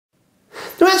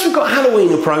as we've got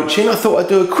Halloween approaching, I thought I'd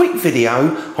do a quick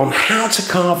video on how to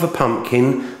carve a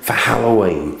pumpkin for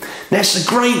Halloween. Now, it's a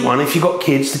great one if you've got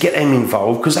kids to get them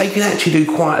involved, because they can actually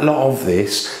do quite a lot of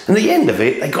this, and at the end of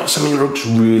it, they got something that looks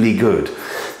really good.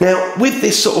 Now, with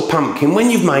this sort of pumpkin, when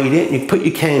you've made it, you put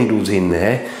your candles in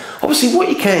there. Obviously, what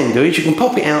you can do is you can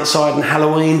pop it outside on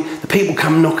Halloween, the people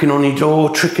come knocking on your door,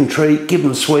 trick and treat, give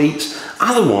them sweets.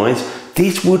 Otherwise,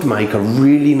 this would make a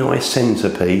really nice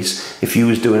centerpiece if you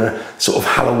was doing a sort of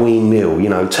Halloween meal. You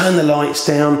know, turn the lights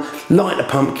down, light the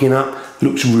pumpkin up,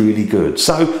 looks really good.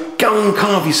 So go and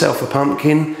carve yourself a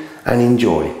pumpkin and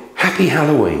enjoy. Happy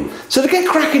Halloween. So to get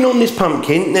cracking on this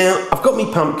pumpkin, now I've got my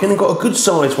pumpkin, I've got a good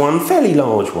sized one, fairly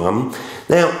large one.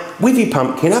 Now with your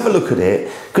pumpkin, have a look at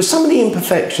it, because some of the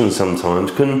imperfections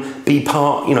sometimes can be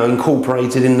part, you know,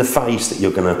 incorporated in the face that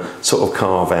you're going to sort of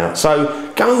carve out.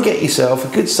 So go and get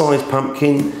yourself a good sized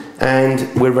pumpkin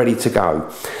and we're ready to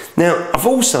go. Now I've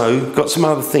also got some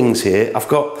other things here. I've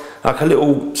got like a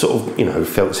little sort of, you know,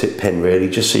 felt tip pen really,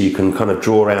 just so you can kind of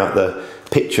draw out the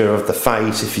picture of the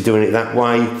face if you're doing it that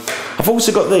way. I've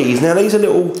also got these. Now these are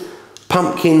little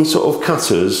pumpkin sort of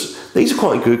cutters. These are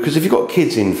quite good because if you've got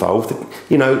kids involved,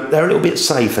 you know, they're a little bit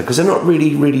safer because they're not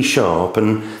really sharp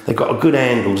and they've got a good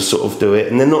handle to sort of do it,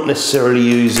 and they're not necessarily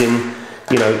using,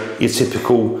 you know, your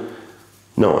typical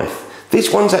knife.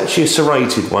 This one's actually a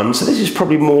serrated one, so this is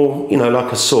probably more, you know,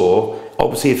 like a saw,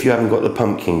 obviously if you haven't got the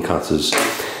pumpkin cutters.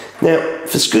 Now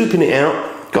for scooping it out,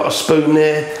 got a spoon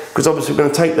there, because obviously we're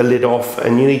going to take the lid off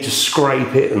and you need to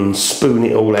scrape it and spoon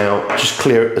it all out, just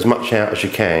clear it as much out as you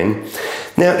can.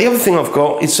 Now the other thing I've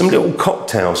got is some little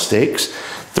cocktail sticks.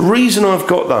 The reason I've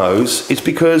got those is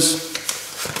because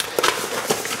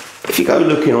if you go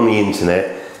looking on the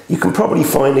internet, you can probably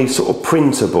find these sort of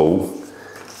printable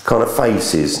kind of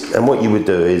faces, and what you would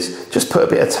do is just put a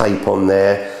bit of tape on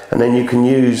there, and then you can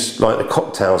use like the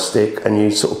cocktail stick and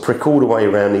you sort of prick all the way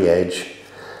around the edge,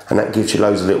 and that gives you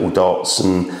loads of little dots,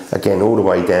 and again all the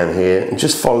way down here, and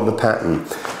just follow the pattern.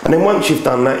 And then once you've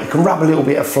done that, you can rub a little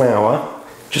bit of flour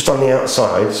just on the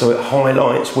outside so it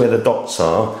highlights where the dots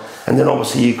are, and then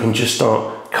obviously you can just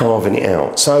start carving it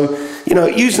out. So, you know,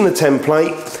 using the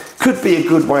template could be a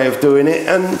good way of doing it,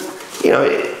 and you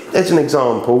know, there's an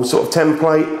example sort of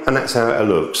template, and that's how it'll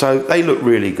look. So they look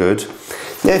really good.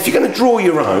 Now if you're going to draw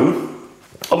your own,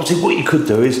 obviously what you could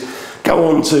do is go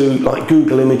on to like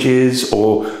Google Images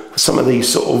or some of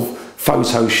these sort of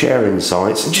photo sharing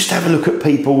sites and just have a look at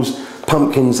people's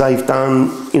pumpkins they've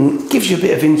done. It gives you a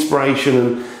bit of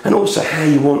inspiration, and also how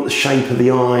you want the shape of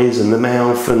the eyes and the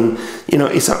mouth, and you know,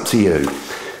 it's up to you.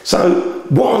 So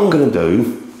what I'm going to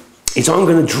do is I'm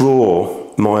going to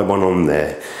draw my one on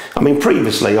there. I mean,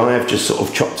 previously I have just sort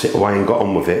of chopped it away and got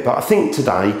on with it, but I think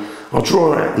today I'll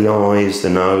draw out the eyes, the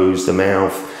nose, the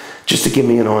mouth, just to give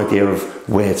me an idea of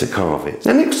where to carve it.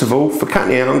 Now next of all, for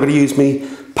cutting it out, I'm going to use my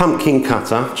pumpkin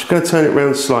cutter. Just going to turn it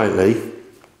around slightly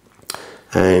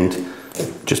and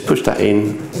just push that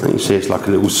in, and you see it's like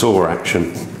a little saw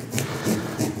action.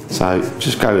 So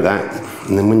just go with that,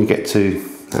 and then when you get to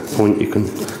that point you can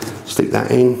stick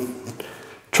that in.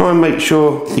 Try and make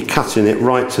sure you're cutting it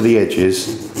right to the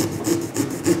edges,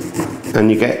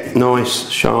 and you get nice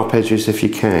sharp edges if you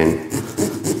can.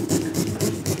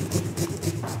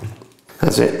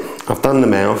 That's it, I've done the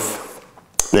mouth.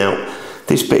 Now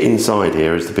this bit inside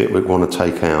here is the bit we want to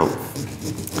take out,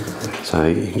 so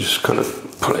you can just kind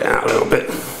of pull it out a little bit,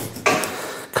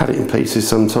 cut it in pieces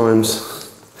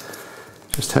sometimes,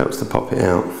 just helps to pop it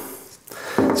out.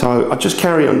 So I just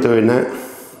carry on doing that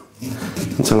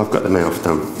until I've got the mouth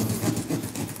done.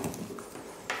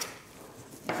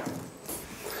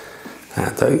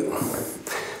 That'll do.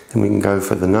 Then we can go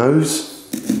for the nose.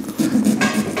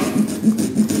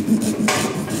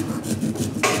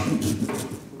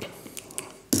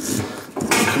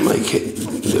 Make it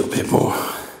a little bit more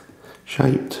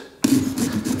shaped.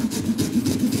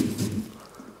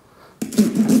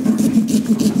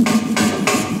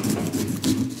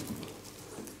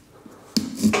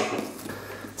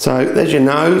 So there's your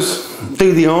nose.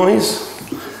 Do the eyes,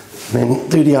 and then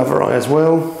do the other eye as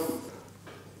well.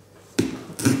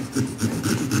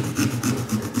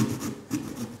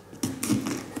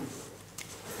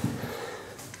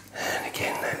 And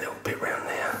again, that little bit round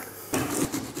there.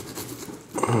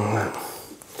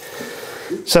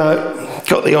 So,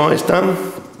 got the eyes done.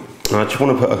 I just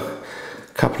want to put a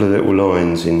couple of little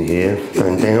lines in here,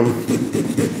 going down.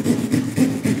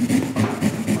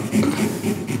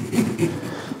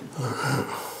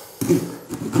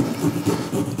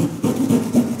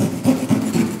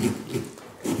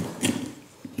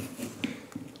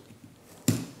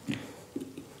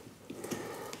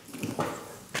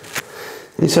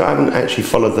 see I haven't actually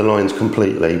followed the lines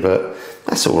completely, but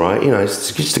that's all right, you know,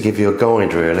 it's just to give you a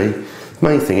guide really. The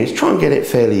main thing is try and get it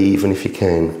fairly even if you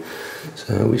can.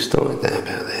 So we started that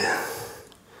about there.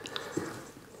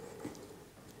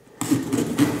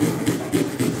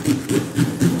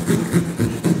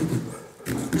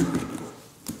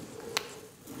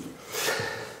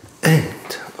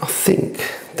 And I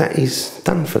think that is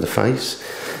done for the face.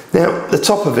 Now the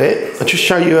top of it, I'll just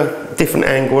show you a different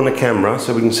angle on the camera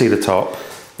so we can see the top.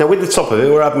 Now with the top of it,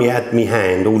 where I've had my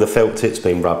hand, all the felt tip's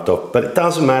been rubbed off, but it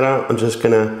doesn't matter, I'm just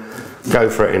gonna go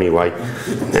for it anyway.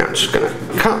 Now I'm just gonna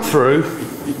cut through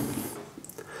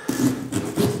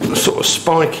a sort of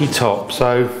spiky top,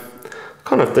 so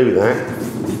kind of do that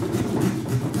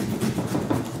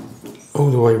all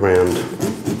the way round.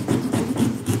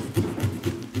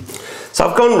 So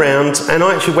I've gone round, and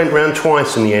I actually went round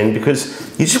twice in the end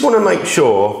because you just want to make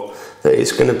sure that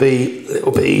it's going to be a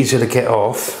little bit easier to get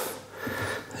off.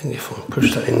 I think if I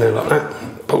push that in there like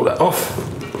that, pull that off,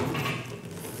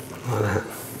 like that.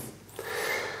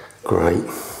 Great.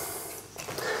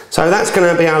 So that's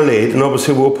going to be our lid, and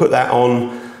obviously we'll put that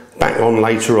back on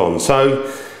later on.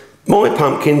 So my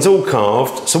pumpkin's all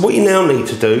carved, so what you now need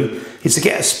to do is to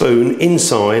get a spoon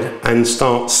inside and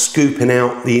start scooping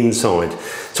out the inside.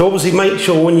 So obviously make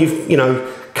sure when you've,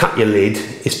 cut your lid,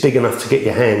 it's big enough to get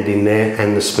your hand in there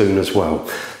and the spoon as well.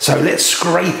 So let's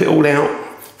scrape it all out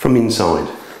from inside.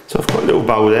 So I've got a little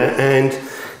bowl there, and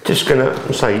just gonna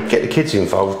get the kids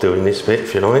involved doing this bit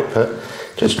if you like, but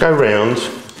just go round,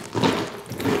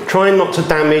 trying not to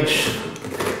damage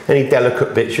any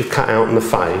delicate bits you've cut out in the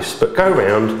face, but go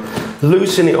round,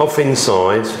 loosen it off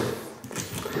inside,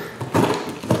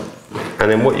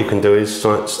 and then what you can do is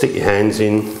stick your hands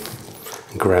in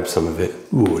and grab some of it.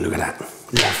 Ooh, look at that,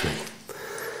 lovely.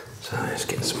 So let's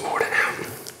get some more of that out.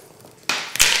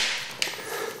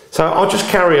 So I'll just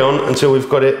carry on until we've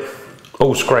got it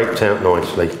all scraped out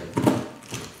nicely.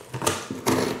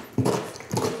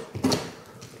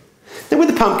 Now with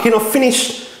the pumpkin, I've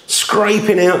finished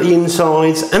scraping out the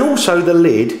insides and also the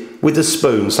lid with the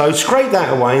spoon. So scrape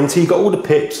that away until you've got all the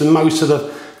pips and most of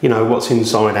the what's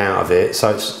inside out of it, so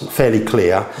it's fairly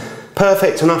clear.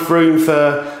 Perfect enough room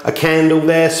for a candle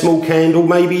there, small candle,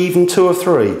 maybe even 2 or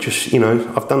 3. Just,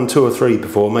 I've done 2 or 3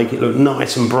 before, make it look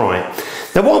nice and bright.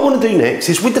 Now what I want to do next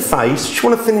is with the face, just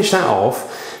want to finish that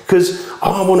off because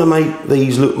I want to make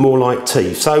these look more like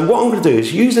teeth. So what I'm going to do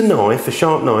is use a knife, a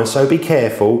sharp knife, so be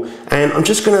careful, and I'm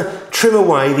just going to trim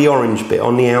away the orange bit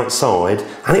on the outside,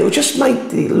 and it will just make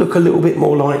it look a little bit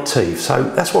more like teeth. So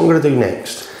that's what I'm going to do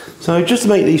next. So just to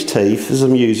make these teeth, as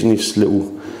I'm using this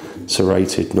little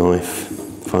serrated knife,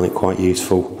 I find it quite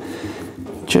useful.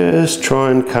 Just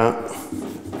try and cut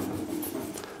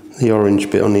the orange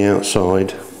bit on the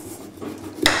outside.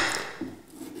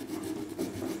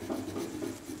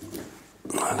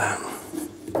 Like that.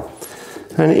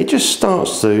 And it just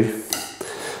starts to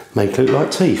make it look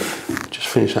like teeth. Just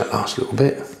finish that last little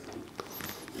bit.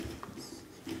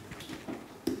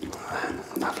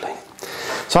 Lovely.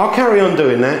 So I'll carry on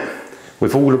doing that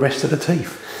with all the rest of the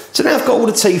teeth. So now I've got all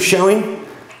the teeth showing.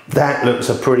 That looks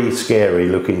a pretty scary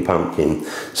looking pumpkin.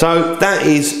 So that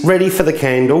is ready for the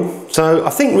candle. So I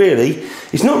think really,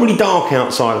 it's not really dark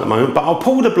outside at the moment, but I'll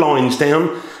pull the blinds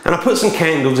down and I'll put some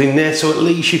candles in there so at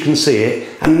least you can see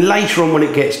it. And later on when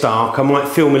it gets dark, I might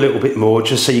film a little bit more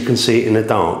just so you can see it in the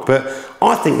dark. But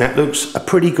I think that looks a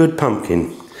pretty good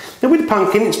pumpkin. Now with the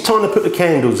pumpkin, it's time to put the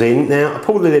candles in. Now I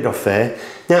pull the lid off there.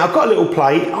 Now I've got a little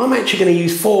plate. I'm actually going to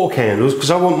use 4 candles because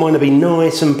I want mine to be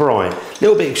nice and bright. A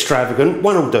little bit extravagant,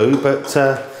 one will do, but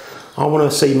I want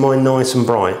to see mine nice and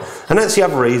bright. And that's the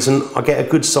other reason I get a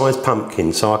good sized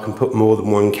pumpkin, so I can put more than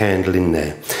 1 candle in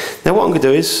there. Now what I'm going to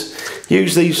do is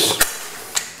use these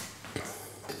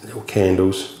little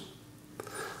candles,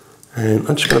 and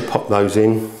I'm just going to pop those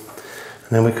in, and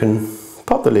then we can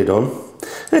pop the lid on.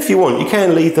 And if you want, you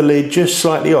can leave the lid just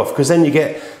slightly off because then you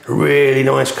get a really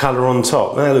nice colour on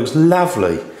top. That looks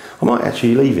lovely. I might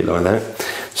actually leave it like that.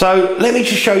 So let me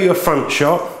just show you a front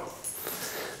shot.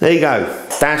 There you go.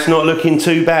 That's not looking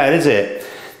too bad, is it?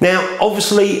 Now,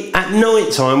 obviously, at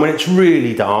night time when it's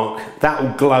really dark, that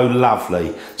will glow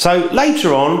lovely. So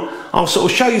later on, I'll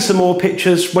sort of show you some more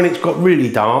pictures when it's got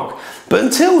really dark. But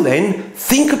until then,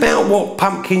 think about what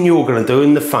pumpkin you're going to do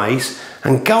in the face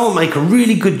and go and make a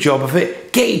really good job of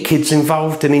it. Get your kids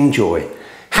involved and enjoy.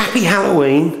 Happy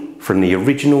Halloween from the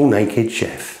original Naked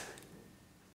Chef.